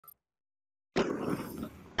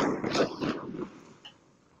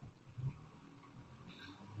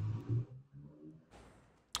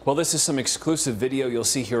Well, this is some exclusive video you'll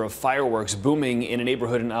see here of fireworks booming in a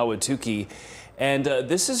neighborhood in Ahwatukee. And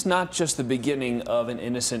this is not just the beginning of an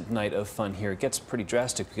innocent night of fun here. It gets pretty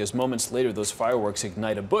drastic because moments later, those fireworks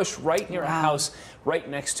ignite a bush right near a house right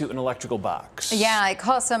next to an electrical box. Yeah, it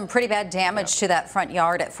caused some pretty bad damage to that front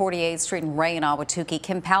yard at 48th Street and Ray in Ahwatukee.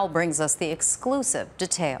 Kim Powell brings us the exclusive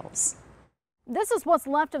details. This is what's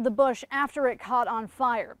left of the bush after it caught on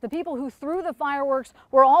fire. The people who threw the fireworks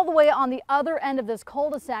were all the way on the other end of this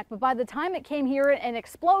cul-de-sac, but by the time it came here and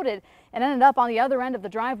exploded, it ended up on the other end of the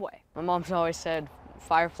driveway. My mom's always said,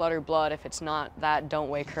 fire, flood, or blood. If it's not that, don't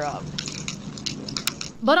wake her up.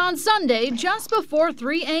 But on Sunday, just before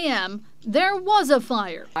 3 a.m., there was a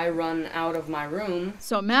fire. I run out of my room.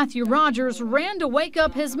 So Matthew Rogers ran to wake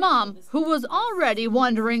up his mom, who was already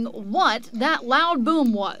wondering what that loud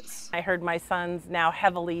boom was. I heard my son's now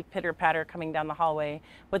heavily pitter-patter coming down the hallway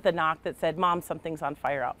with a knock that said, "Mom, something's on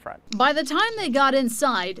fire out front." By the time they got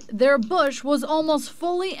inside, their bush was almost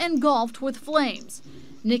fully engulfed with flames.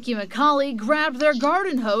 Nikki McCauley grabbed their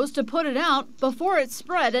garden hose to put it out before it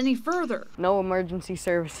spread any further. No emergency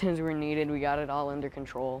services were needed. We got it all under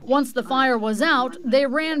control. Once the fire was out, they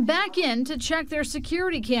ran back in to check their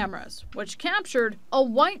security cameras, which captured a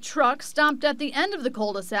white truck stopped at the end of the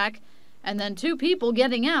cul-de-sac and then two people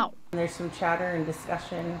getting out. There's some chatter and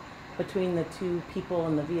discussion between the two people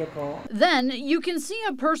in the vehicle. Then you can see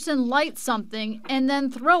a person light something and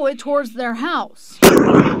then throw it towards their house.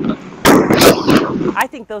 I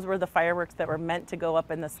think those were the fireworks that were meant to go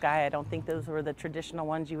up in the sky. I don't think those were the traditional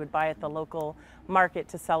ones you would buy at the local market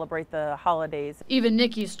to celebrate the holidays. Even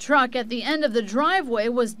Nikki's truck at the end of the driveway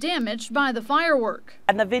was damaged by the firework.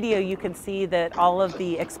 In the video, you can see that all of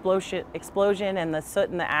the explosion and the soot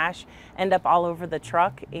and the ash end up all over the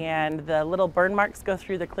truck, and the little burn marks go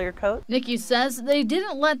through the clear coat. Nikki says they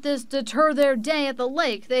didn't let this deter their day at the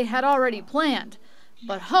lake they had already planned,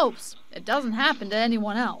 but hopes it doesn't happen to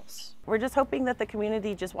anyone else. We're just hoping that the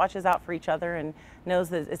community just watches out for each other and knows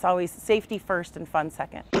that it's always safety first and fun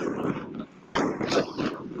second.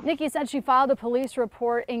 Nikki said she filed a police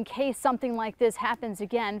report in case something like this happens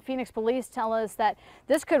again. Phoenix police tell us that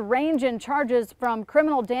this could range in charges from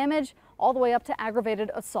criminal damage all the way up to aggravated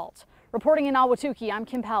assault. Reporting in Ahwatukee, I'm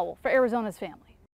Kim Powell for Arizona's Family.